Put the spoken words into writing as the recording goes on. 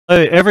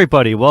Hello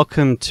everybody,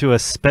 welcome to a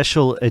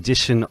special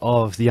edition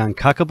of the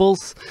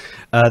Uncackables.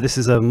 This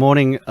is a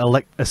morning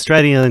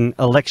Australian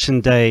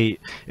Election Day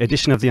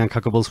edition of the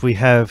Uncackables. We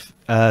have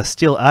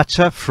Steele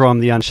Archer from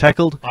the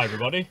Unshackled. Hi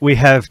everybody. We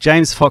have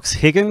James Fox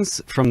Higgins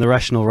from the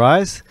Rational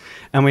Rise,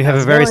 and we have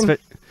a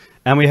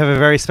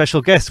very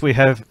special guest. We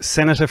have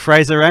Senator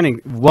Fraser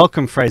Anning.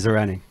 Welcome, Fraser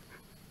Anning.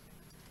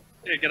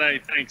 Yeah,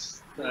 g'day.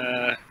 Thanks,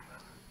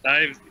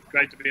 Dave.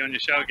 Great to be on your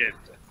show again.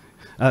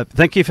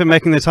 Thank you for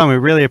making the time. We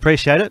really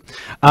appreciate it.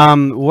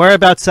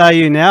 Whereabouts are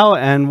you now,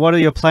 and what are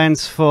your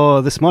plans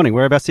for this morning?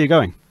 Whereabouts are you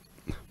going?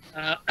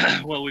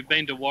 Well, we've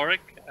been to Warwick,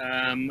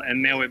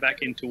 and now we're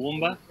back in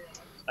Toowoomba.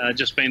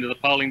 Just been to the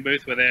polling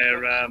booth with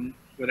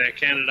our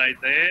candidate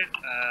there,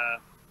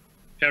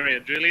 Perry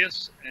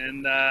Adrilius,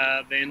 and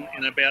then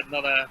in about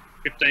another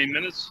 15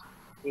 minutes,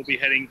 we'll be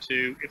heading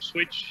to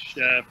Ipswich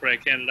for our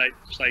candidate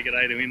to say good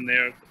day to him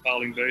there at the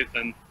polling booth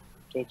and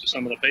talk to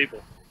some of the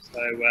people.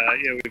 So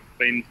yeah, we've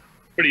been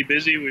pretty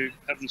busy. We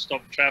haven't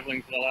stopped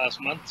travelling for the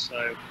last month,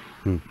 so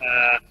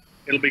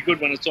it'll be good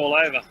when it's all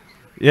over.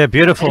 Yeah,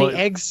 beautiful. Any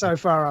eggs so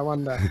far, I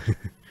wonder?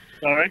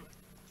 Sorry?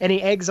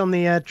 Any eggs on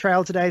the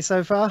trail today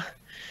so far?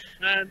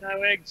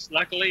 No eggs,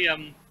 luckily.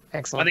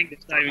 Excellent. I think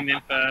they're saving them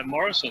for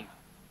Morrison.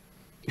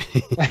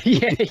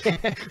 yeah.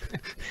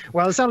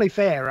 Well, it's only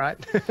fair, right?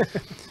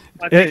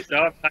 I think so.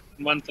 I've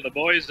taken one for the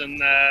boys, and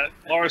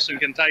Morrison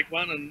can take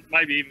one and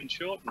maybe even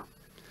Shorten.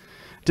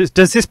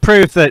 Does this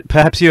prove that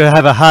perhaps you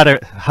have a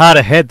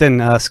harder head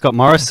than Scott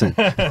Morrison?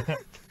 Maybe I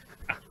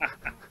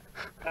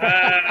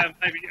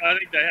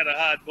think they had a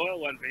hard boil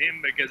one for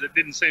him because it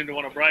didn't seem to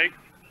want to break.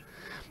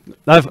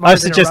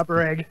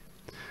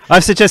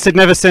 I've suggested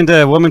never send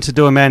a woman to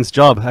do a man's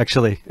job,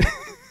 actually.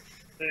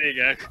 There you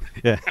go.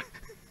 Yeah.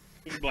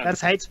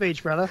 That's hate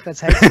speech, brother.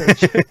 That's hate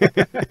speech. You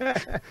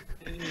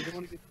don't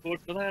want to get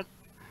caught for that.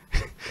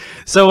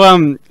 So,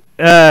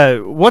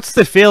 what's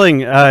the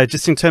feeling,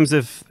 just in terms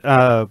of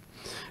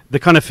the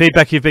kind of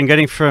feedback you've been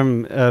getting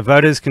from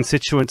voters,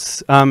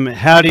 constituents?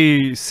 How do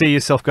you see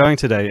yourself going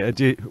today?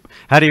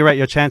 How do you rate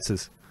your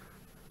chances?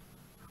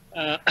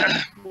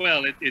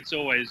 Well,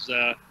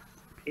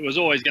 it was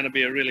always going to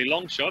be a really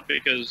long shot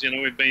because, you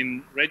know, we've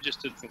been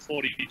registered for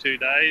 42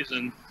 days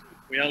and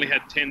we only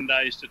had 10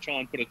 days to try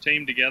and put a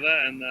team together.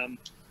 And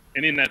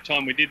in that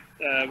time we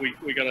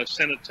got a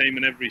Senate team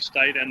in every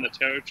state and the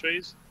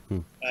territories.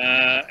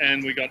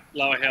 And we got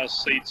lower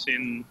house seats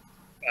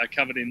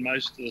covered in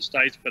most of the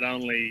states, but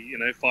only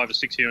 5 or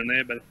 6 here and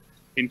there. But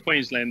in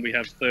Queensland we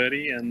have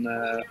 30 and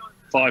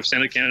 5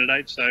 Senate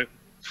candidates. So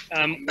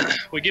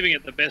we're giving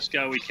it the best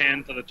go we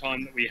can for the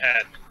time that we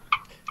had.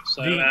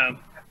 So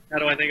how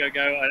do I think I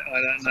go?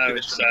 I don't know.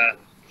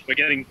 We're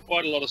getting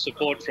quite a lot of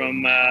support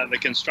from the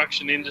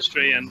construction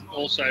industry and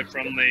also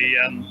from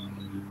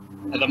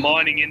the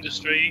mining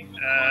industry,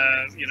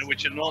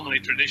 which are normally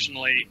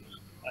traditionally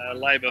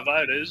Labor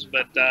voters,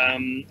 but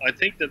I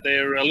think that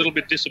they're a little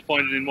bit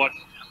disappointed in what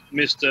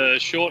Mr.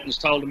 Shorten's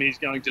told them he's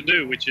going to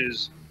do, which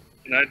is,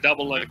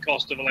 double the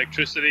cost of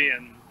electricity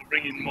and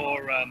bring in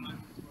more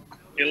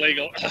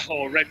illegal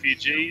or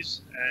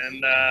refugees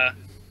and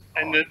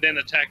then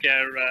attack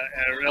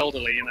our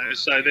elderly.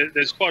 So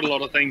there's quite a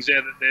lot of things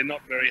there that they're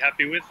not very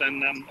happy with,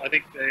 and I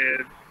think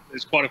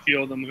there's quite a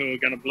few of them who are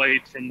going to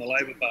bleed from the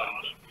Labor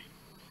Party.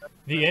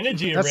 The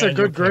energy That's around a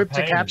good group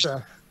campaign. to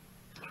capture.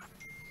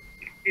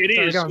 It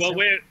is. Well,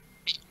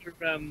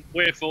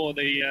 we're for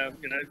the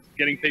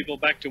getting people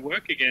back to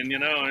work again.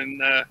 And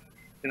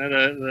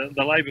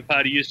the Labor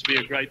Party used to be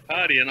a great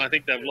party, and I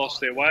think they've lost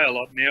their way a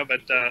lot now.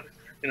 But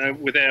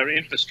with our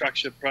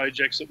infrastructure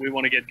projects that we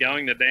want to get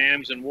going, the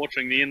dams and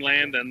watering the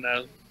inland and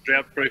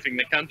drought-proofing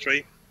the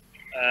country,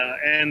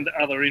 and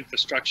other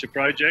infrastructure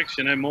projects,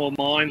 more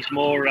mines,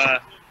 more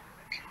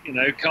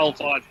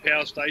coal-fired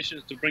power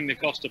stations to bring the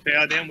cost of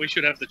power down. We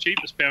should have the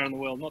cheapest power in the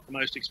world, not the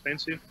most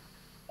expensive.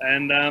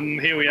 And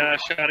here we are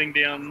shutting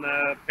down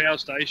power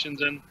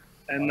stations,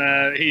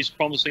 and he's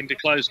promising to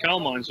close coal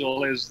mines. Well,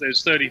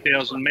 there's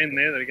 30,000 men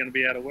there that are going to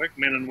be out of work,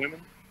 men and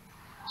women.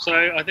 So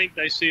I think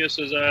they see us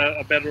as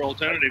a better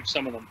alternative,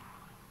 some of them.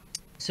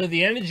 So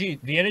the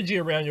energy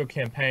around your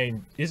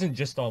campaign isn't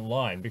just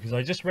online, because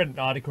I just read an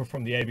article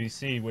from the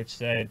ABC which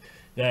said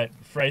that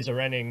Fraser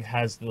Anning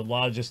has the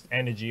largest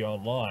energy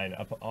online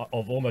of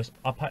almost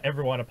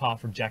everyone apart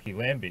from Jackie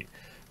Lambie.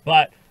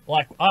 But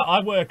like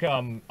I work,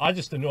 I'm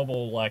just a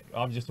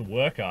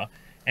worker,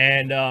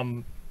 and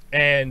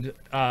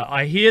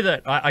I hear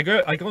that I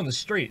go on the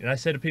street and I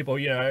say to people,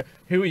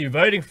 who are you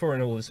voting for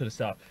and all this sort of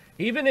stuff.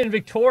 Even in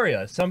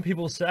Victoria, some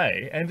people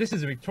say, and this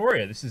is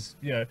Victoria, this is,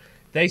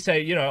 they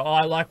say,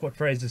 I like what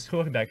Fraser's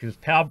talking about because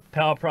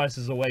power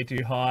prices are way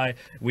too high.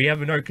 We have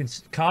no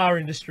car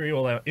industry,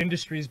 all our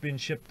industry's been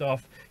shipped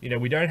off.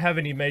 We don't have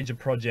any major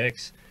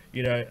projects.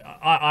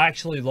 I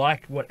actually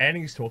like what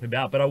Anning's talking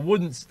about, but I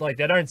wouldn't, they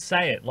don't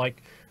say it.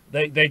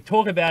 They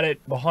talk about it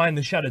behind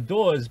the shuttered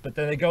doors, but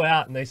then they go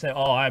out and they say,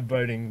 oh, I'm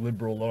voting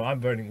Liberal or I'm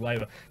voting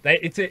Labor.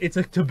 It's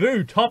a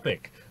taboo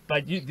topic,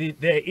 but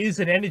there is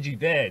an energy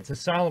there. It's a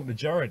silent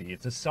majority.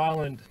 It's a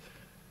silent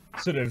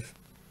sort of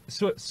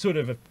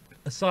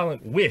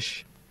silent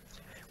wish.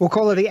 We'll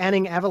call it the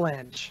Anning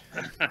Avalanche.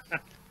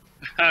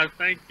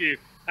 Thank you.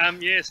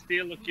 Yes,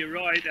 dear, look, you're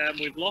right.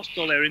 We've lost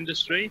all our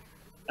industry.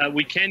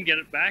 We can get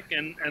it back.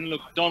 And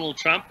look, Donald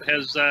Trump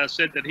has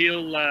said that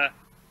he'll...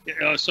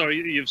 sorry,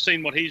 you've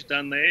seen what he's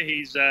done there.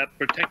 He's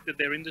protected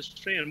their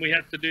industry, and we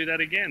have to do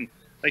that again.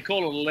 They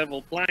call it a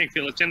level playing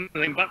field. It's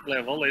anything but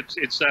level.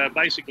 It's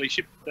basically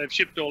they've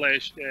shipped all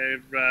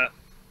our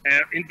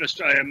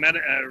infrastructure,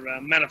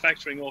 our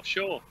manufacturing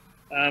offshore.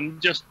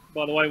 Just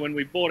by the way, when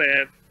we bought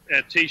our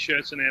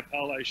T-shirts and our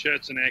polo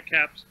shirts and our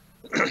caps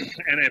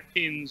and our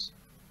pins,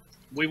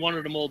 we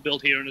wanted them all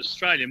built here in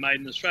Australia,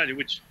 made in Australia,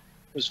 which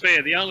was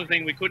fair. The only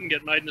thing we couldn't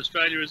get made in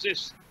Australia is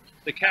this,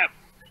 the cap.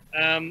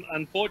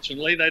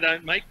 Unfortunately, they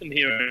don't make them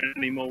here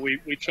anymore.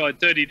 We tried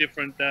 30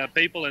 different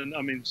people, and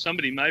I mean,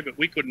 somebody may, but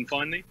we couldn't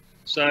find any.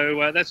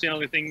 So that's the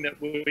only thing that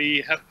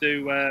we have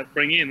to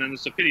bring in, and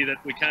it's a pity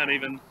that we can't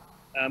even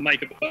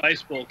make a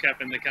baseball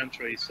cap in the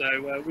country.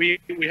 So we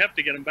have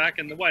to get them back,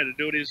 and the way to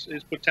do it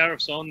is put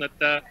tariffs on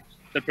that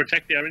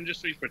protect our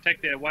industries,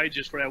 protect our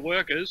wages for our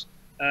workers,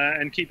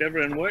 and keep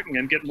everyone working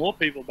and get more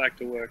people back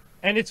to work.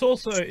 And it's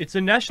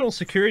a national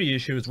security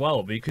issue as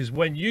well, because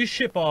when you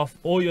ship off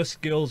all your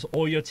skills,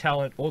 all your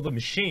talent, all the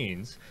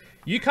machines,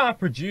 you can't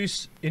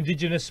produce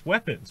indigenous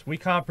weapons. We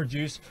can't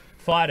produce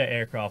fighter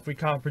aircraft. We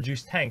can't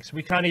produce tanks.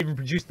 We can't even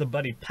produce the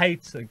bloody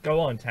paints that go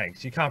on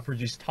tanks. You can't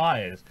produce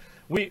tires.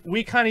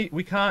 We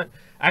can't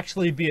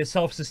actually be a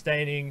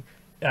self-sustaining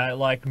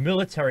like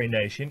military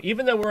nation,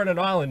 even though we're on an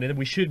island and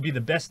we should be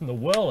the best in the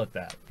world at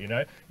that. You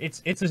know,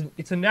 it's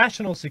a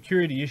national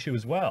security issue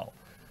as well.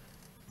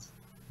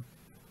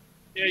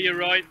 Yeah, you're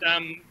right.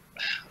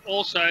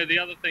 Also, the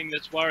other thing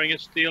that's worrying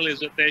us still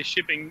is that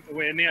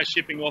we're now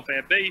shipping off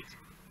our beef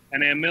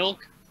and our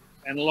milk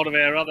and a lot of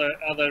our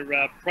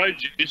other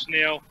produce.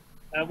 Now,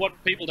 what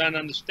people don't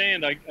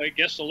understand, I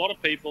guess a lot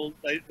of people,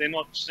 they're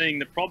not seeing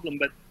the problem,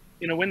 but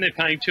you know, when they're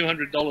paying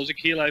 $200 a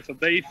kilo for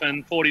beef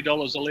and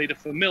 $40 a litre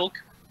for milk,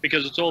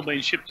 because it's all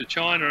been shipped to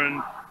China,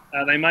 and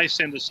they may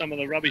send us some of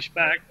the rubbish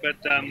back, but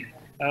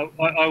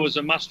I was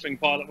a mustering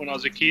pilot when I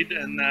was a kid,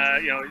 and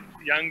you know,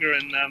 younger,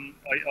 and I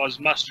was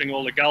mustering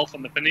all the Gulf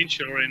and the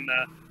Peninsula in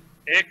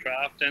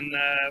aircraft, and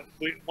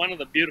one of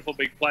the beautiful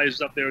big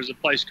places up there is a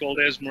place called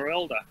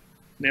Esmeralda.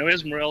 Now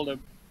Esmeralda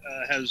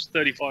has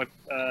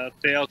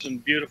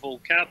 35,000 beautiful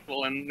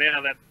cattle, and now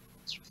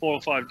that's 4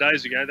 or 5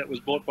 days ago that was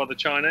bought by the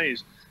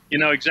Chinese. You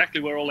know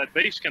exactly where all that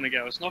beef's going to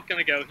go. It's not going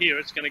to go here.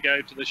 It's going to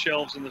go to the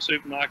shelves in the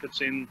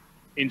supermarkets in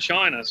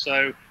China.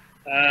 So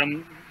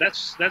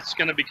that's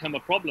going to become a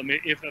problem.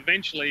 If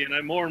eventually, you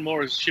know, more and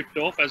more is shipped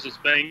off, as it's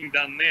being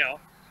done now,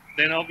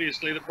 then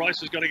obviously the price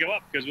has got to go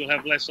up because we'll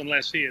have less and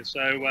less here.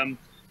 So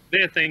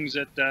they're things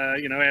that,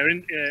 you know, our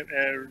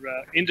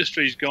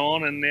industry's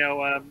gone, and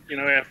now, you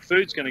know, our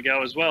food's going to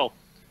go as well.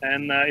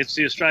 And it's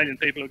the Australian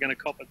people who are going to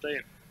cop it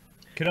there.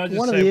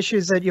 One of the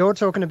issues that you're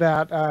talking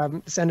about,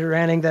 Senator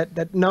Anning,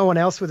 that no one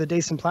else with a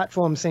decent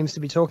platform seems to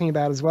be talking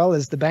about as well,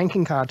 is the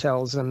banking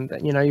cartels. And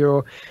you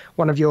know,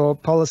 one of your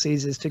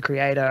policies is to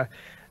create a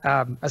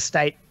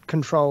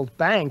state-controlled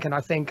bank. And I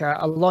think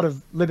a lot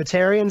of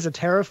libertarians are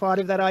terrified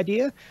of that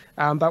idea.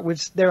 But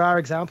there are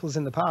examples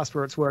in the past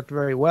where it's worked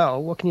very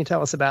well. What can you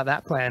tell us about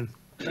that plan?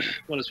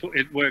 Well,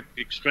 it worked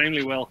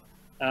extremely well.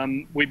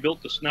 We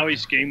built the Snowy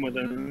scheme with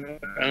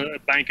a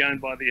bank owned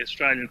by the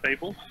Australian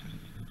people.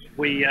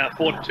 We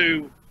fought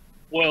 2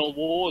 world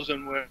wars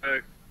and were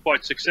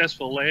quite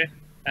successful there,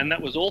 and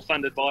that was all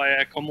funded by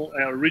our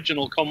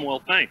original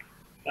Commonwealth Bank.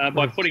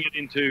 By putting it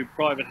into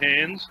private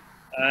hands,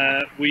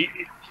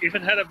 if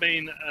it had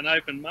been an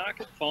open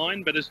market,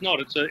 fine, but it's not.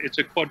 It's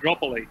a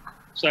quadropoly.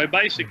 So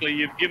basically,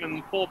 you've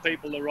given poor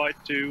people the right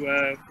to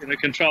you know,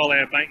 control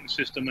our banking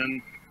system,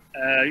 and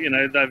you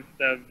know, they've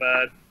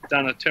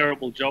done a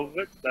terrible job of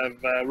it.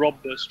 They've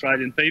robbed the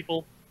Australian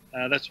people.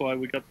 That's why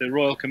we got the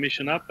Royal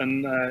Commission up,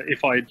 and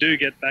if I do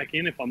get back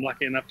in, if I'm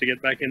lucky enough to get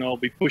back in, I'll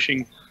be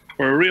pushing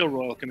for a real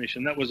Royal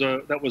Commission. That was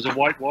a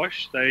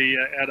whitewash. They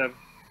out of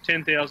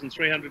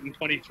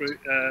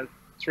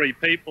 10,323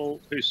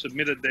 people who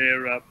submitted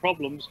their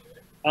problems,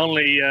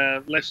 only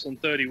less than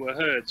 30 were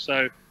heard.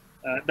 So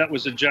that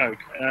was a joke.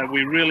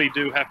 We really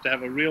do have to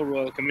have a real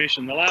Royal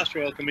Commission. The last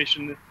Royal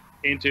Commission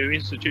into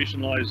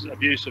institutionalised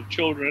abuse of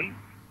children,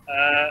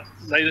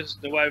 they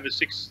listened to over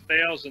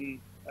 6,000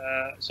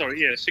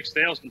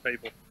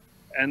 people,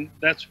 and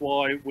that's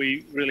why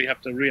we really have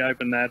to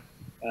reopen that,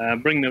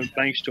 bring the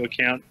banks to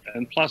account,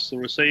 and plus the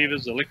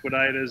receivers, the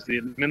liquidators, the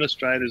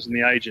administrators, and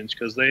the agents,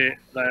 because they're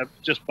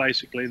just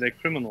basically, they're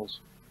criminals.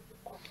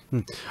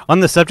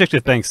 On the subject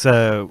of banks,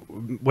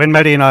 when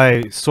Maddie and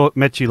I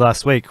met you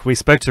last week, we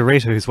spoke to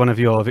Rita, who's one of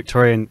your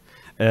Victorian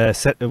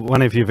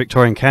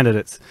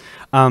candidates.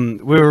 We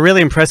were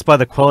really impressed by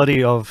the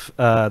quality of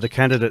the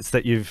candidates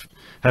that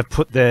have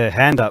put their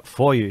hand up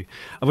for you.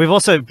 I've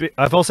also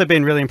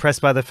been really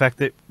impressed by the fact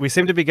that we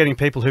seem to be getting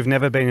people who've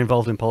never been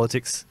involved in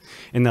politics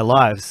in their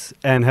lives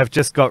and have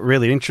just got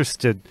really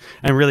interested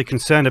and really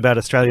concerned about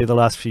Australia the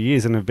last few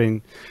years, and have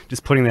been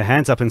just putting their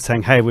hands up and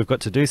saying, hey, we've got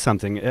to do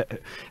something.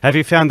 Have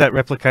you found that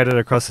replicated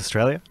across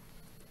Australia?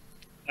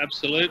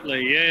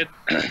 Absolutely, yeah.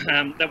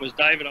 That was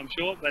David, I'm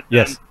sure. But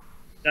Yes.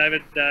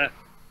 David,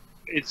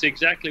 it's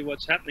exactly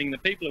what's happening. The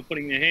people who are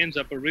putting their hands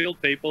up are real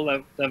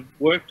people. They've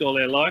worked all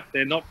their life.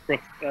 They're not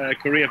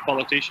career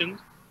politicians.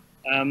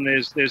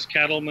 There's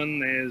cattlemen.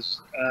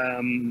 There's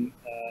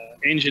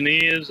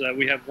engineers.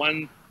 We have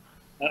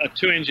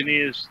two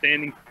engineers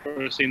standing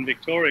for us in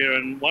Victoria,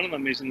 and one of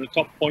them is in the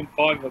top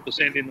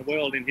 0.5% in the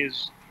world in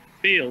his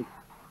field.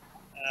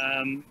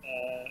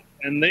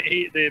 And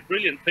they're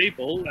brilliant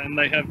people, and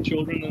they have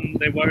children, and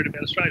they're worried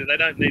about Australia. They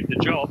don't need the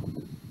job.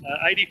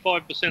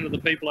 85% of the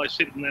people I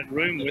sit in that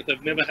room with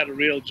have never had a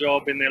real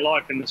job in their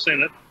life in the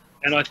Senate,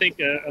 and I think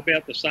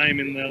about the same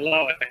in the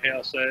lower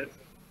house.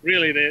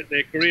 Really,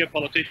 they're career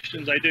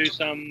politicians. They do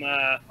some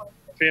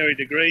fairy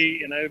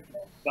degree,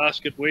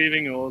 basket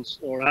weaving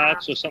or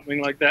arts or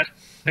something like that.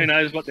 Who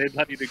knows what their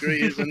bloody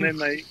degree is? And then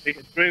they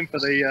get room for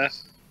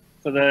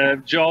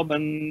the job,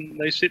 and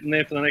they sit in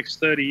there for the next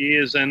 30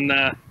 years and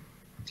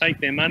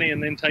take their money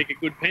and then take a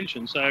good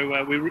pension.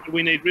 So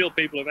we need real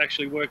people who've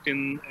actually worked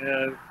in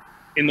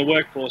the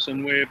workforce,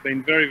 and we've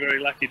been very, very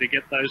lucky to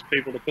get those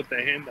people to put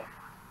their hand up.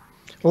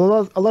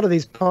 Well, a lot of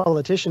these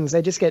politicians,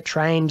 they just get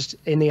trained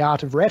in the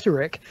art of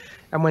rhetoric.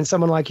 And when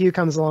someone like you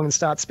comes along and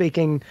starts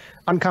speaking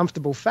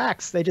uncomfortable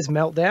facts, they just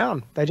melt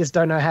down. They just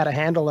don't know how to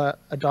handle a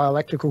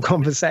dialectical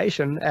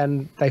conversation,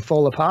 and they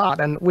fall apart.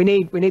 And we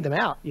need them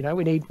out.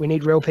 We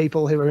need real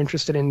people who are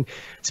interested in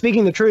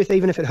speaking the truth,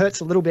 even if it hurts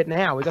a little bit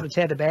now. We've got to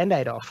tear the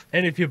Band-Aid off.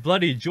 And if you're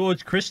bloody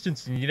George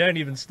Christensen, you don't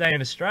even stay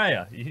in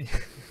Australia.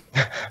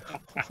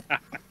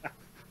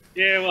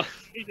 Yeah, well,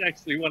 he's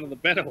actually one of the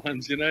better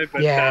ones,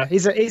 But, yeah,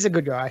 he's a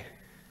good guy.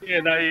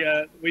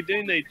 Yeah, we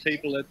do need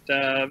people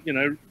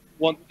that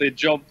want their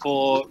job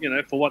for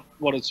for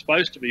what it's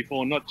supposed to be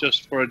for, not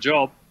just for a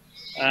job.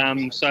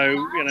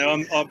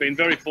 I've been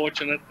very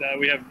fortunate.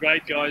 We have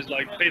great guys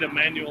like Peter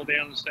Manuel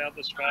down in South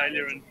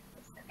Australia,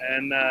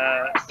 and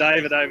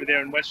David over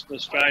there in Western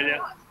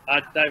Australia,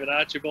 David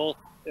Archibald.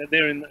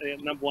 They're in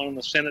number one on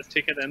the Senate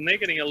ticket, and they're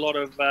getting a lot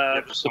of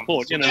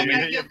support.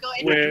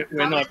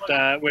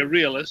 We're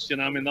realists.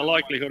 The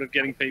likelihood of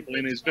getting people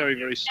in is very,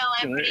 very,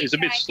 is a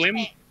bit slim,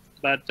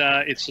 but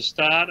it's a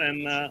start.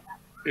 And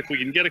if we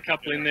can get a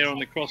couple in there on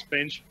the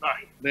crossbench,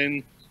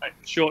 then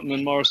Shorten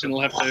and Morrison will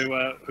have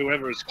to,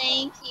 whoever is,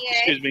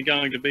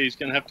 going to be, is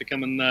going to have to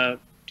come and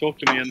talk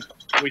to me, and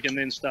we can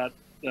then start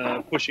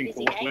pushing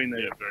for what we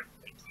need.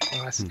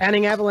 Nice.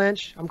 Anning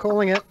Avalanche. I'm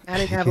calling it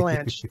Anning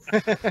Avalanche.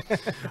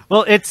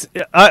 Well,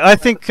 I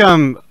think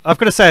I've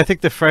got to say,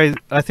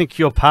 I think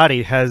your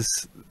party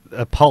has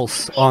a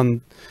pulse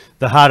on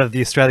the heart of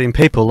the Australian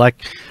people.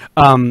 Like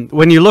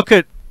when you look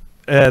at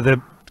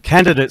the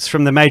candidates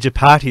from the major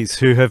parties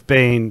who have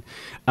been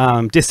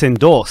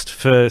disendorsed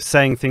for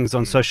saying things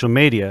on social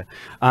media,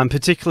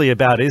 particularly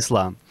about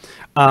Islam.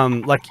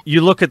 Like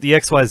you look at the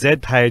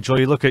XYZ page, or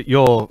you look at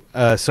your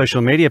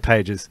social media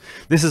pages,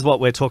 this is what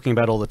we're talking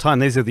about all the time.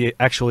 These are the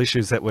actual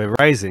issues that we're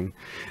raising.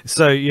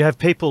 So you have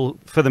people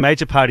for the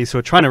major parties who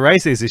are trying to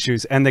raise these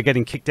issues, and they're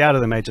getting kicked out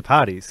of the major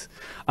parties.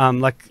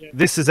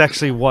 This is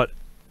actually what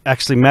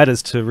actually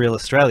matters to real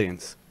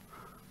Australians.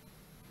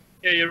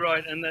 Yeah, you're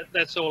right, and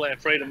that's all our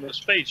freedom of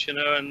speech,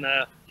 and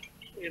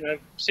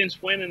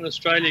since when in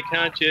Australia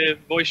can't you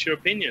voice your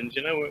opinions?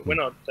 We're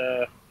not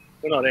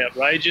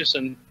outrageous,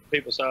 and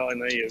people say, "Oh, I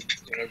know you're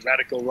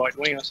radical right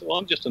wing." I said, "Well,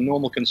 I'm just a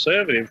normal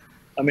conservative."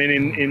 I mean,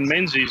 in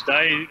Menzies'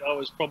 day, I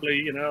was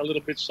probably a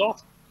little bit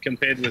soft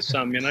compared with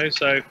some,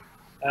 So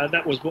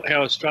that was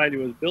how Australia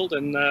was built,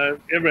 and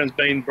everyone's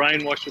been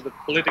brainwashed with the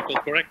political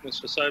correctness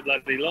for so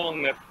bloody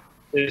long that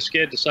they're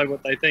scared to say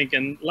what they think.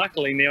 And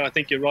luckily now, I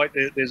think you're right.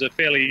 There's a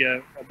fairly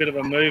a bit of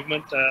a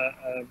movement,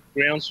 a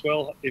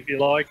groundswell, if you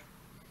like.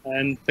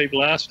 And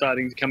people are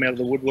starting to come out of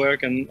the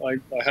woodwork, and I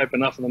hope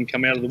enough of them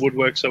come out of the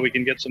woodwork so we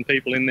can get some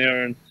people in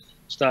there and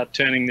start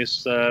turning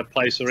this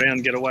place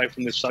around, get away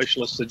from this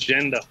socialist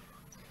agenda.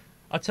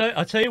 I'll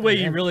tell you where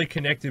you really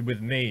connected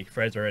with me,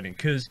 Fraser Redding,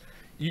 because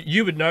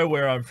you would know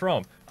where I'm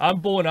from. I'm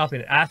born up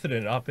in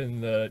Atherton, up in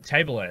the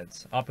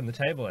Tablelands.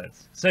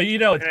 So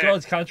it's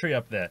God's country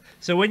up there.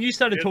 So when you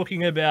started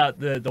talking about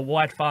the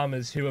white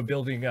farmers who are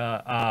building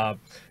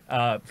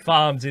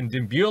farms in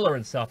Dimbula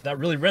and stuff, that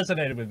really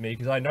resonated with me,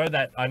 because I know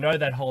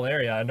that whole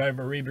area. I know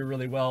Mareeba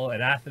really well,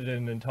 and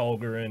Atherton and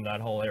Tolga and that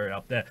whole area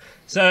up there.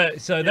 So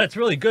that's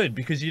really good,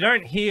 because you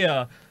don't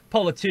hear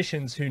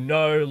politicians who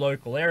know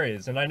local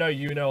areas, and I know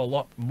you know a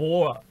lot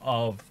more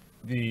of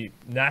the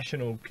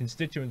national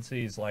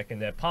constituencies, like in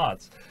their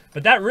parts.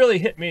 But that really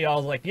hit me. I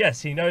was like, yes,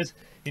 he knows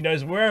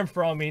where I'm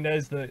from. He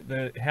knows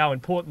the how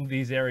important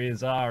these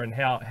areas are, and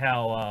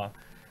how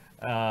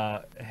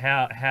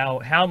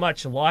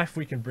much life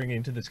we can bring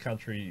into this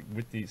country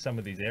with some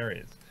of these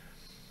areas.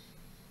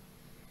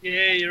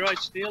 Yeah, you're right,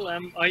 Steele.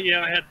 I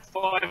had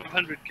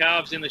 500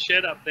 calves in the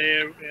shed up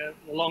there a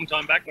long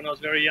time back when I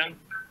was very young.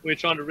 We were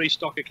trying to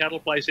restock a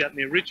cattle place out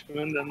near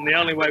Richmond, and the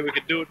only way we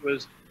could do it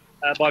was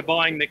by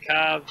buying the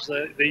calves,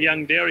 the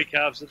young dairy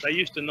calves that they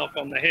used to knock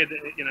on the head.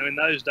 In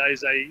those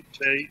days, they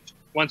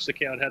once the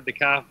cow had the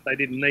calf, they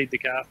didn't need the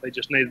calf; they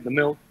just needed the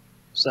milk.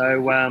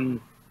 So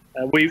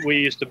we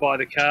used to buy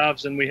the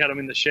calves and we had them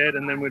in the shed,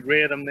 and then we'd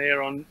rear them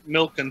there on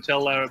milk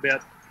until they were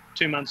about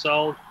 2 months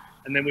old,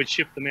 and then we'd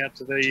ship them out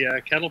to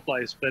the cattle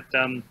place. But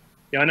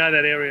yeah, I know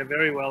that area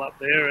very well up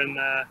there, and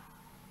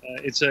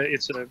it's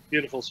a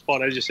beautiful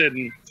spot, as you said.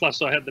 And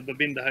plus, I had the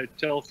Babinda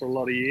Hotel for a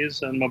lot of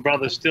years, and my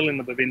brother's still in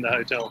the Babinda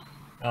Hotel.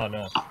 Oh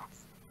no!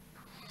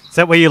 Is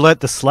that where you learnt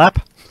the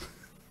slap?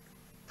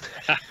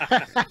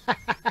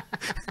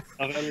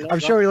 I'm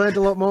sure we learned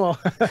a lot more.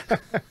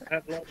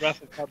 Had a lot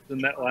rougher pubs than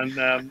that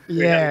one.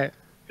 Yeah.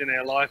 In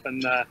our life,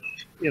 and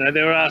you know,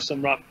 there are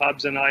some rough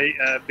pubs, and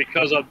I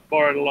because I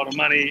borrowed a lot of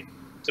money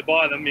to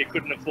buy them, you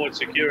couldn't afford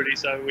security,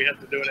 so we had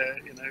to do it,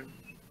 you know,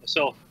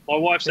 myself. My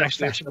wife's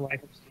actually than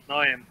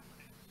I am.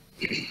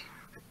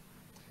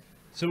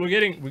 So we're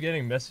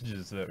getting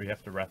messages that we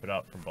have to wrap it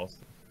up from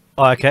Boston.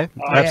 Oh, okay.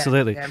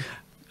 Absolutely. Yeah.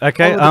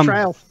 Okay. Follow the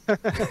trail.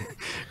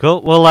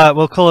 Cool.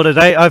 We'll call it a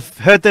day. I've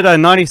heard that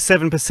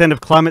 97%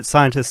 of climate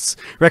scientists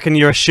reckon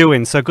you're a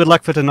shoo-in. So good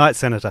luck for tonight,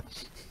 Senator.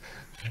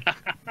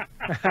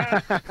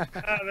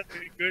 That'd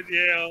be good.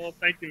 Yeah. Well,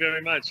 thank you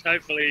very much.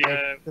 Hopefully.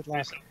 Good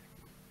luck.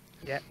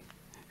 Yeah.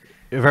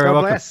 You're very God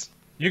welcome. bless.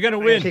 You're gonna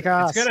win. Kick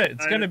ass.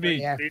 It's gonna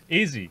be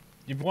easy.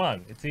 You've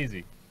won. It's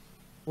easy.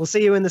 We'll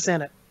see you in the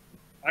Senate.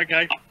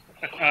 Okay.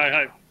 I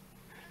hope.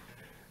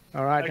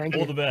 All right. Thank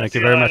All you. the best. Thank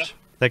you very much.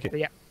 Thank you.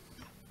 Yeah.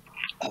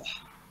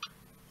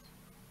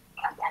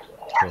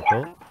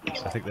 Cool.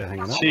 I think they're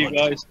hanging up. See you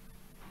guys.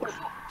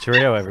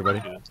 Cheerio, everybody.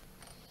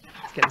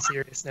 It's getting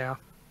serious now.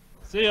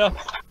 See ya.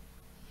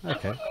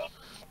 Okay.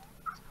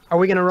 Are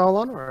we going to roll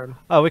on, or?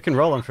 Oh, we can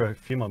roll on for a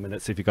few more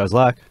minutes if you guys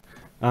like.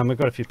 We've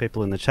got a few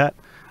people in the chat.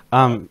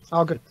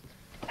 Oh, good.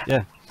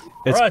 Yeah.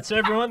 All right, so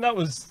everyone, that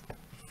was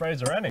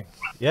Fraser Anning.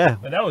 Yeah.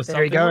 But that was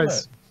There he something,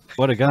 goes. wasn't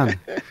What a gun.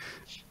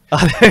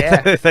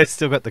 Yeah. They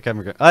still got the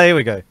camera going. Oh, here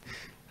we go.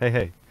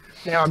 Hey.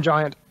 Now I'm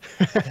giant.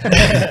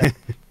 it?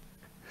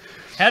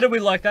 How did we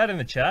like that in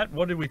the chat?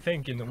 What did we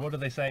think? What are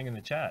they saying in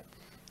the chat?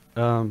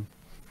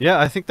 Yeah,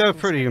 I think they were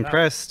pretty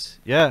impressed.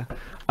 Yeah.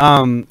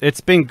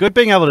 It's been good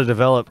being able to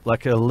develop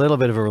like a little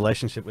bit of a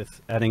relationship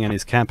with Anning and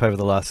his camp over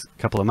the last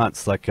couple of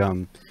months. Like,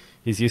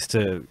 he's used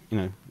to,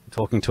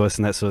 talking to us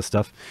and that sort of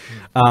stuff.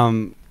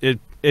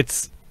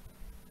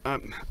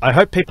 I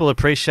hope people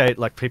appreciate,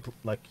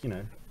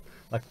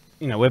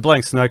 we're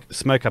blowing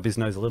smoke up his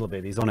nose a little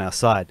bit. He's on our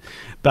side,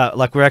 but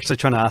like we're actually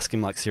trying to ask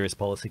him like serious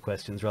policy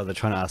questions rather than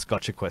trying to ask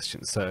gotcha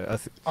questions. So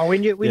we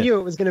knew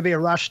it was going to be a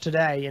rush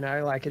today.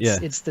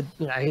 It's the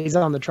he's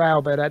on the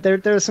trail, but there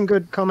are some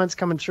good comments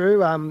coming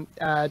through.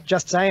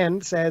 Just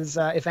saying says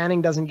if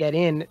Anning doesn't get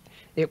in,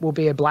 it will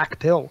be a black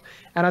pill,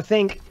 and I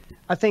think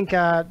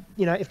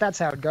if that's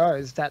how it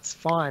goes, that's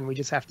fine. We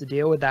just have to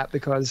deal with that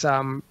because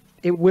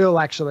it will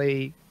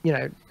actually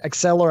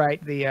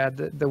accelerate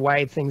the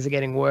way things are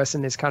getting worse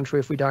in this country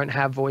if we don't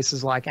have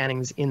voices like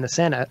Anning's in the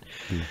Senate.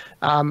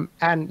 And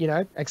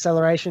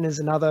acceleration is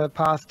another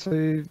path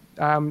to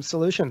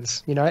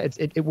solutions.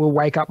 It will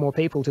wake up more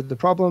people to the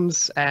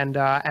problems, and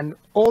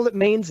all it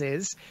means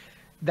is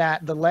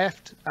that the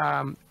left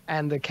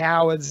and the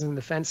cowards and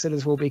the fence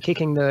sitters will be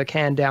kicking the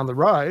can down the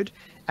road,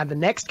 and the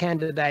next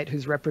candidate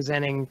who's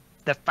representing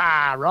the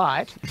far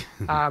right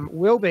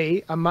will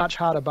be a much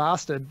harder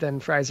bastard than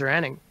Fraser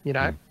Anning,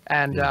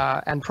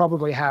 and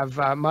probably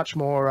have much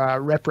more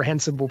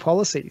reprehensible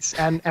policies,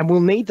 and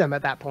we'll need them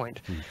at that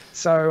point.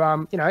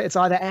 So it's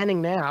either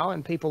Anning now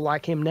and people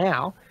like him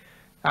now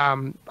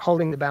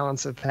holding the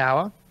balance of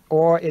power,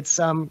 or it's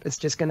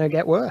just going to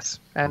get worse,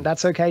 and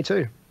that's okay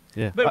too.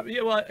 Yeah. But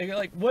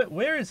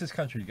where is this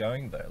country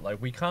going though?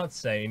 Like, we can't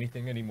say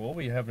anything anymore.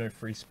 We have no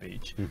free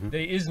speech. There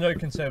is no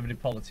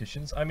conservative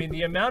politicians. I mean,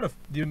 the amount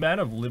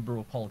of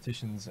liberal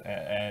politicians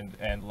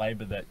and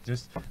Labor that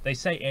just they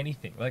say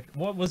anything. Like,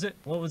 what was it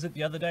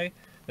the other day?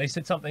 They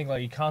said something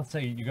like, you can't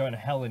say you're going to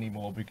hell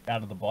anymore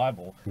out of the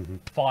Bible.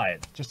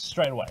 Fired, just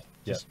straight away.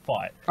 Just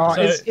fired. Oh,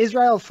 so,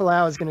 Israel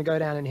Folau is going to go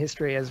down in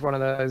history as one of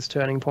those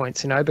turning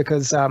points,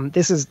 because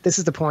this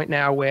is the point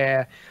now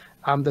where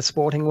the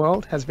sporting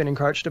world has been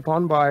encroached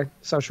upon by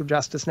social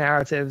justice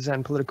narratives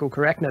and political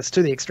correctness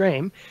to the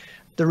extreme.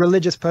 The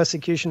religious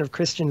persecution of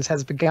Christians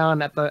has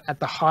begun at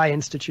the high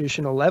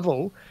institutional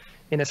level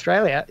in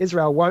Australia.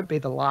 Israel won't be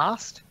the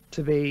last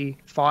to be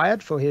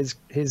fired for his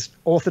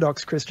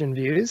orthodox Christian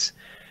views,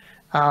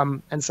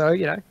 and so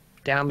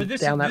down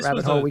that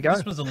rabbit hole we go.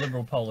 This was a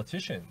liberal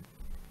politician.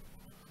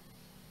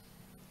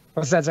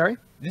 What's that? Sorry.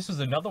 This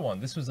was another one.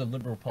 This was a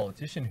liberal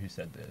politician who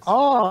said this.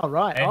 Oh,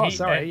 right. And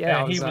sorry.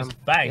 He was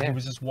banged. Yeah. He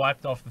was just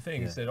wiped off the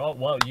thing. He said, "Oh,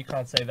 well, you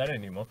can't say that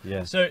anymore."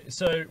 Yeah. So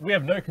we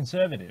have no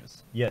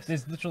conservatives. Yes.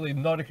 There's literally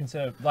not a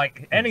conservative.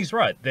 Like, Annie's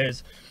right.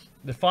 There's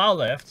the far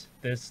left.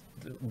 There's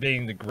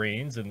being the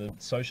Greens and the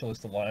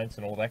Socialist Alliance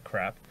and all that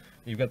crap.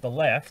 You've got the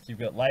left. You've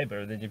got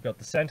Labor. Then you've got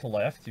the centre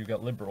left. You've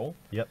got Liberal.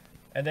 Yep.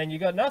 And then you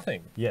got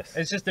nothing. Yes.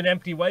 It's just an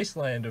empty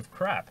wasteland of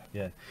crap.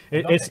 Yeah.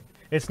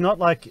 it's not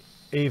like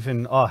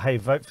even, oh, hey,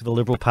 vote for the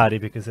Liberal Party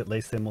because at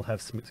least then we'll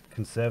have some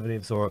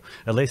Conservatives, or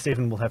at least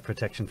even we'll have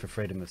protection for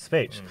freedom of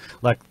speech.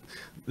 Like,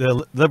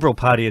 the Liberal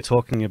Party are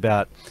talking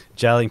about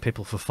jailing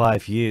people for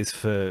 5 years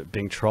for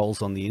being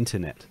trolls on the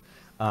internet,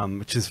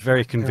 which is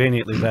very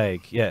conveniently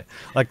vague. Yeah,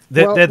 like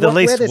they're the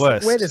least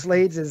worst. Where this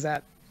leads is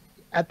that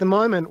at the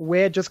moment,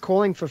 we're just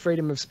calling for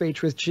freedom of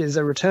speech, which is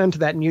a return to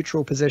that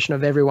neutral position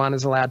of everyone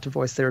is allowed to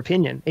voice their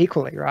opinion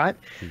equally, right?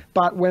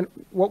 But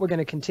what we're going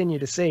to continue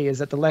to see is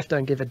that the left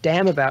don't give a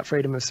damn about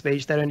freedom of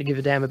speech. They don't give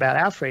a damn about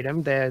our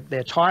freedom.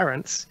 They're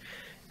tyrants,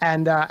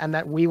 and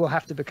that we will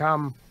have to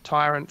become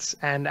tyrants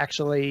and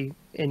actually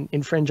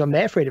infringe on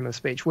their freedom of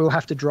speech. We'll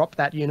have to drop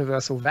that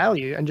universal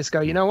value and just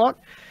go, you know what?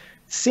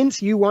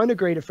 Since you won't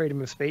agree to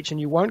freedom of speech and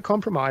you won't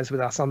compromise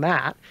with us on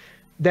that,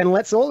 then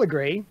let's all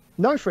agree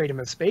no freedom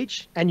of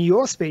speech, and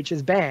your speech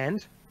is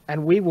banned,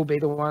 and we will be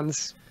the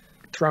ones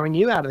throwing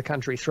you out of the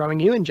country, throwing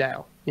you in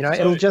jail. You know,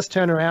 it'll just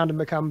turn around and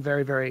become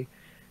very, very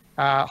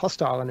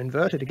hostile and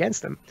inverted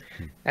against them.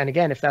 And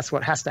again, if that's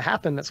what has to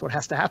happen, that's what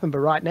has to happen. But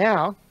right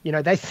now, you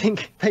know, they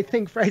think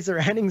Fraser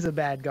Anning's a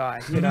bad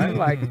guy. You know,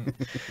 like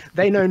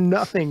they know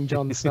nothing.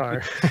 Jon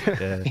Snow.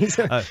 He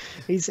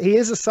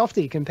is a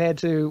softie compared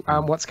to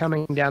what's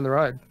coming down the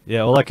road. Yeah,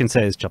 all I can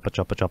say is chopper,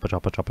 chopper, chopper,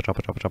 chopper, chopper,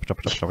 chopper, chopper, chopper,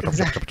 chopper, chopper,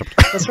 Exactly.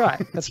 chopper. That's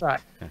right. That's right.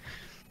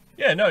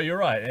 Yeah, no, you're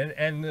right.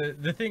 And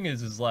the thing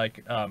is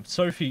like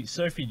Sophie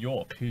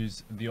York,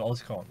 who's the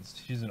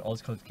Ozcons. She's an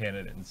Ozcons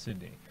candidate in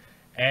Sydney.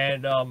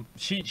 And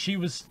she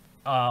was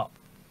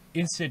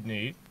in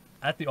Sydney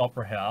at the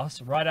Opera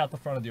House, right out the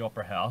front of the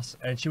Opera House,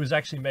 and she was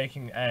actually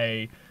making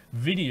a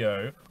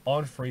video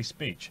on free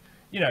speech.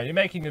 You know, you're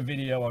making a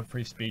video on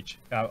free speech.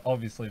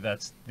 Obviously,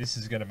 this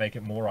is going to make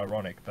it more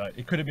ironic, but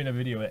it could have been a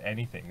video of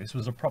anything. This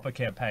was a proper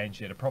campaign.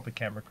 She had a proper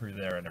camera crew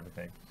there and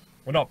everything.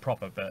 Well, not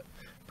proper, but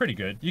pretty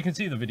good. You can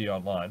see the video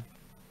online.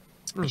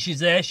 She's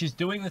there. She's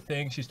doing the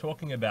thing. She's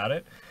talking about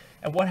it.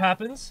 And what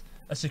happens?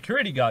 A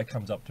security guard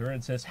comes up to her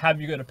and says,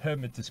 "Have you got a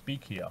permit to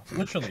speak here?"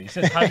 Literally, he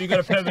says, "Have you got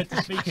a permit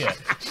to speak here?"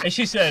 And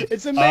she said,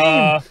 "It's a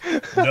meme."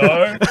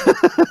 No,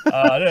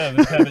 I don't have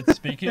a permit to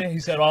speak here. He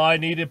said, "Oh, I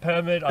need a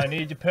permit. I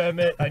need your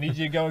permit. I need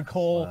you to go and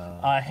call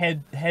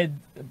head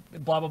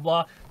blah blah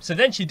blah." So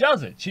then she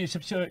does it. She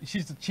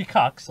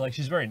cucks, like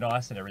she's very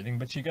nice and everything,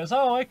 but she goes,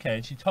 "Oh, okay."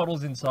 And she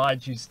toddles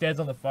inside. She stands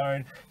on the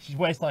phone. She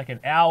wastes like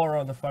an hour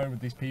on the phone with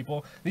these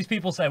people. These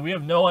people say, "We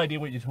have no idea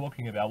what you're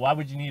talking about. Why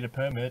would you need a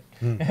permit?"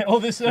 All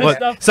this sort of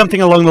stuff. Something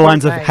along the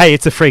lines of, "Hey,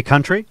 it's a free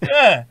country."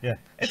 Yeah.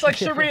 It's like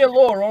Sharia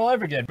law all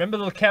over again. Remember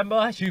the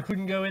Lakemba? You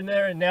couldn't go in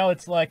there, and now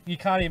it's like you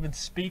can't even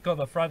speak on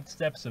the front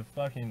steps of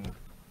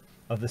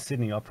the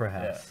Sydney Opera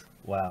House. Yeah.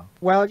 Wow.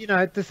 Well, you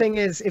know, the thing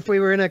is, if we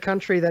were in a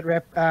country that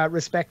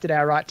respected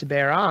our right to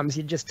bear arms,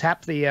 you'd just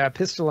tap the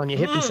pistol on your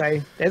hip and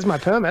say, "There's my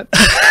permit."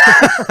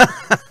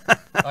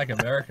 Like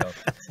America.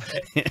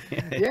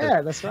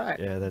 Yeah, that's right.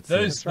 Yeah, that's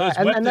right.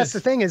 And that's the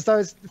thing is,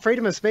 those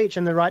freedom of speech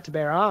and the right to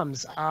bear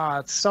arms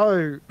are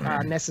so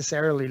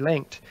necessarily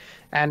linked.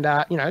 And,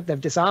 you know, they've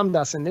disarmed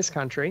us in this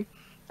country.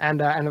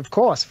 And of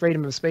course,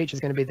 freedom of speech is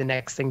going to be the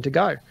next thing to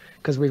go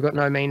because we've got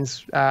no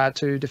means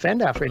to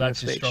defend our freedom of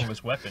speech. That's the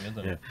strongest weapon,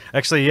 isn't it?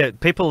 Actually, yeah,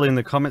 people in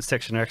the comments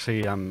section are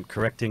actually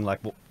correcting like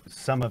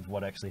some of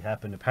what actually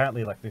happened.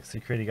 Apparently, like the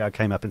security guard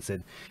came up and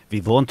said,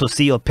 "We want to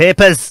see your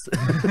papers."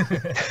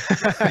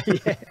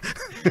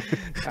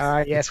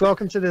 Yes,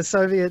 welcome to the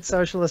Soviet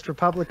Socialist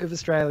Republic of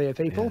Australia,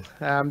 people.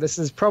 Yeah. This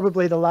is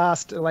probably the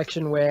last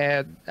election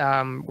where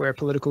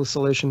political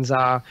solutions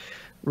are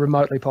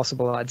remotely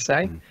possible, I'd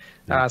say.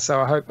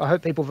 So I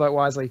hope people vote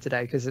wisely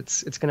today because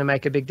it's going to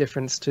make a big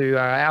difference to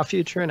our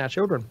future and our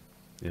children.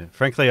 Yeah,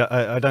 frankly,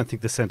 I don't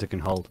think the centre can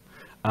hold.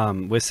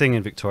 We're seeing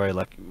in Victoria,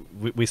 like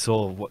we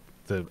saw what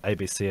the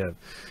ABC are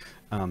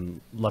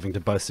loving to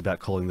boast about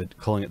calling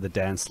it the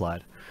Dan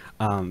slide.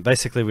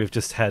 Basically, we've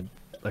just had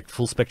like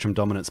full spectrum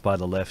dominance by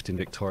the left in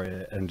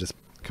Victoria and just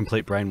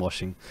complete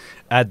brainwashing.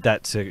 Add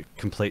that to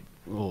the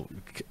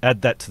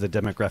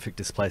demographic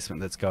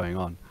displacement that's going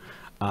on.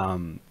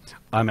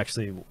 I'm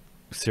actually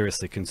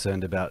seriously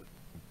concerned about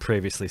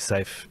previously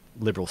safe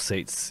Liberal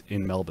seats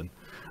in Melbourne.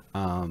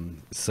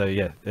 So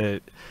yeah,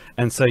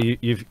 and so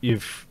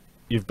you've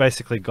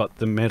basically got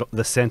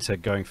the centre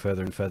going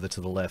further and further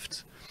to the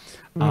left,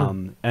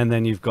 and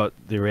then you've got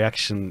the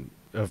reaction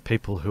of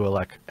people who are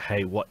like,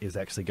 "Hey, what is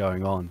actually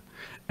going on?"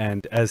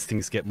 And as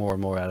things get more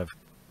and more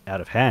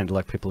out of hand,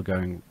 like people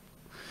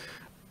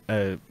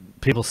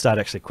start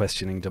actually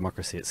questioning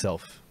democracy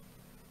itself.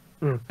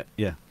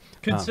 Yeah.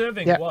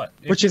 Conserving what?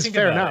 Which is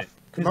fair enough.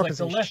 Like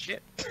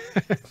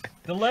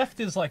the left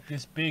is like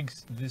this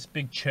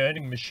big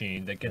churning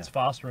machine that gets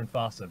faster and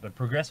faster, but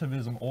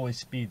progressivism always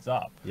speeds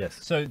up. Yes.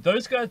 So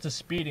those guys are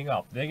speeding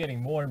up. They're getting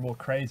more and more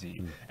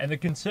crazy. And the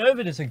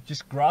conservatives are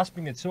just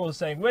grasping at straws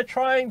saying, "We're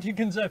trying to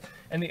conserve."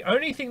 And the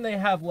only thing they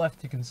have left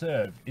to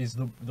conserve is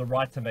the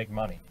right to make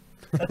money.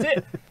 That's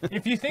it.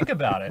 If you think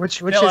about it,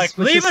 they're like,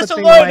 "Leave us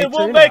alone and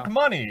we'll make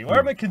money." Or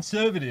I'm a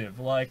conservative.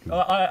 Like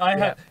I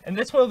have, and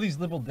that's why all these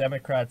liberal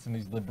Democrats and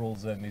these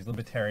liberals and these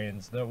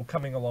libertarians, they're all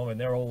coming along and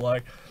they're all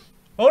like,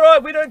 All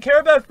right, we don't care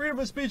about freedom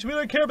of speech. We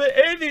don't care about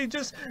anything.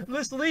 Just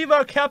let's leave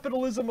our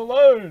capitalism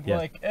alone. Yeah,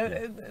 Like,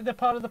 they're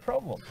part of the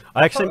problem.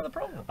 I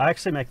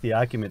actually make the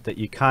argument that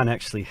you can't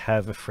actually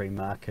have a free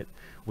market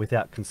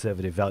without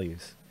conservative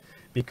values,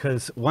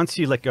 because once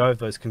you let go of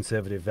those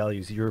conservative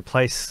values, you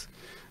replace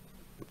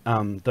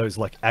those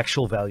like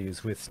actual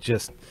values with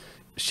just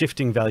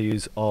shifting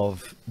values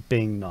of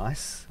being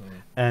nice,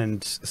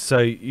 and so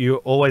you're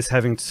always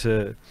having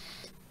to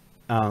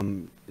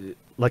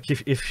like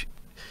if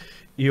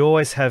you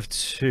always have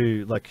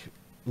to like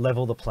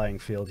level the playing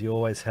field. You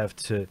always have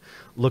to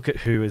look at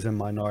who is a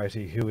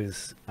minority, who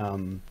is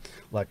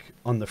like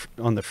on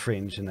the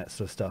fringe and that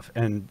sort of stuff,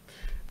 and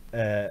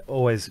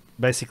always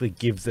basically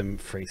give them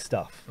free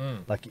stuff.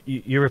 Like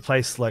you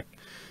replace like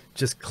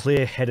just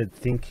clear-headed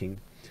thinking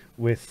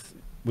with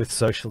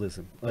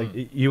socialism. Like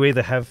you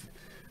either have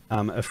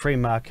a free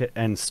market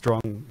and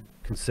strong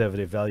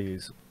conservative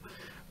values.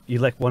 You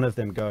let one of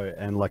them go,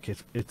 and like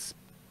it's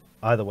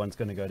either one's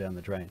going to go down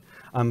the drain.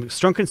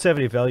 Strong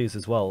conservative values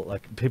as well.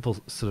 Like people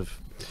sort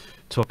of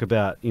talk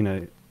about, you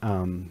know,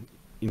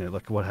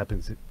 like what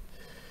happens.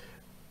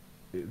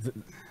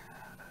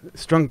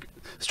 Strong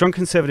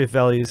conservative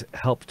values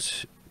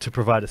helped to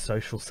provide a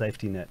social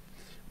safety net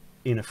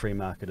in a free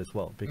market as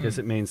well, because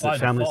it means that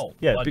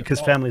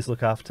families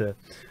look after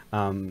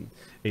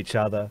each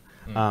other.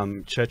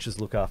 Churches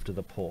look after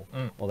the poor,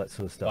 all that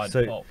sort of stuff.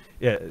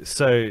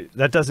 So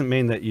that doesn't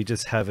mean that you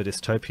just have a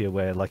dystopia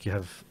where like you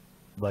have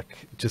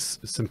like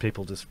just some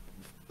people just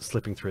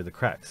slipping through the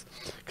cracks.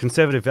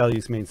 Conservative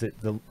values means that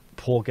the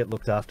poor get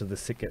looked after, the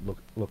sick get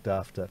looked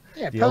after.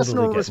 Yeah, the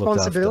personal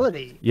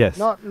responsibility. Yes.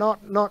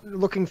 Not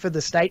looking for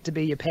the state to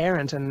be your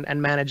parent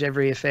and manage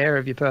every affair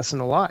of your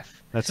personal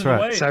life. That's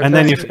right. So and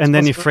then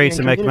you're free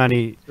to make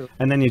money,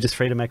 and then you're just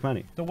free to make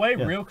money. The way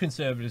real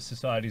conservative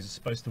societies are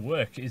supposed to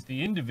work is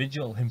the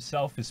individual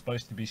himself is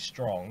supposed to be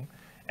strong,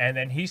 and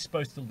then he's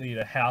supposed to lead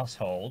a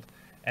household,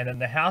 and then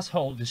the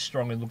household is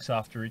strong and looks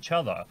after each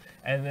other,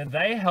 and then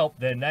they help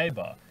their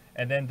neighbor,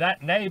 and then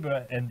that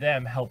neighbor and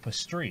them help a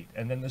street,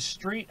 and then the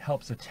street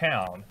helps a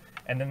town,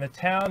 and then the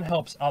town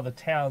helps other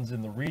towns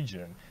in the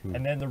region,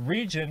 and then the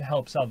region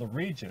helps other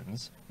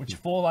regions, which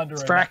fall under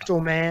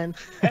fractal, man.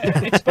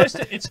 It's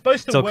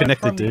supposed to work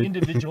from the dude.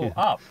 individual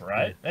up,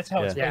 right? That's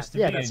how it's supposed to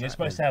be. And you're right.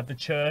 supposed to have the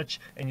church,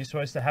 and you're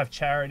supposed to have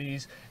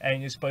charities,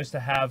 and you're supposed to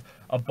have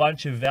a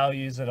bunch of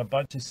values and a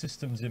bunch of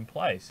systems in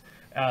place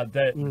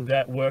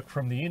that work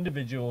from the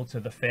individual to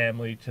the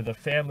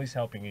families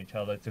helping each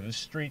other, to the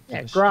street, to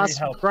the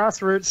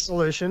grassroots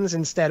solutions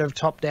instead of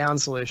top-down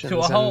solutions. To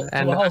a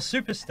whole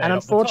super state. And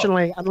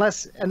unfortunately,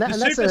 that's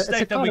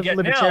a kind of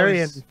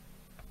libertarian.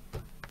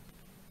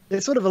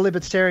 It's sort of a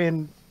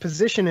libertarian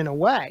position in a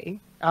way,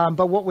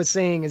 but what we're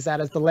seeing is that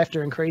as the left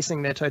are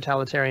increasing their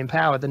totalitarian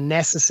power, the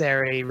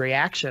necessary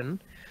reaction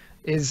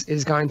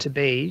is going to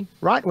be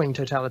right-wing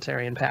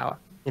totalitarian power.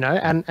 You know,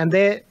 and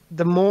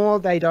the more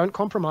they don't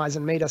compromise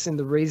and meet us in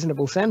the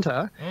reasonable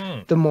center,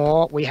 the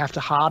more we have to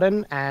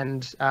harden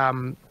and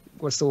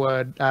what's the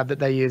word that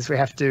they use? We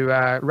have to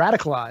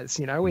radicalize.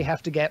 You know, we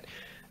have to get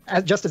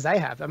just as they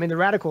have. I mean, the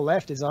radical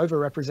left is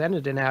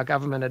overrepresented in our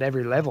government at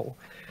every level,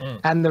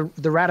 and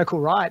the radical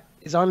right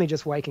is only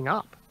just waking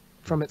up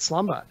from its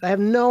slumber. They have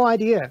no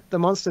idea the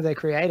monster they're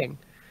creating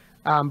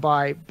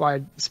by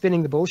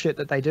spinning the bullshit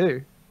that they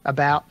do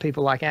about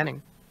people like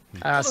Anning.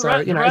 So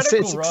you know,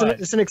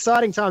 it's an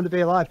exciting time to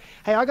be alive.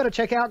 Hey, I got to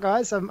check out,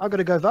 guys. I got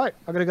to go vote.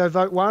 I got to go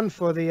vote one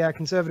for the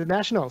Conservative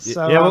Nationals.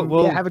 So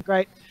have a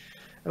great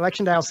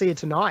election day. I'll see you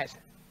tonight.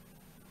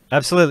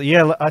 Absolutely,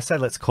 yeah. I say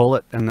let's call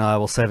it, and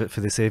we'll save it for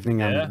this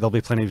evening. And there'll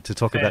be plenty to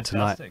talk about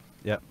tonight.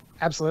 Yeah,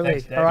 absolutely.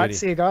 Thanks, all right,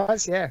 see you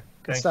guys. Yeah,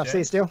 good stuff. James. See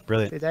you still.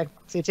 Brilliant. See you, Dave.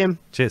 See you, Tim.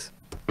 Cheers.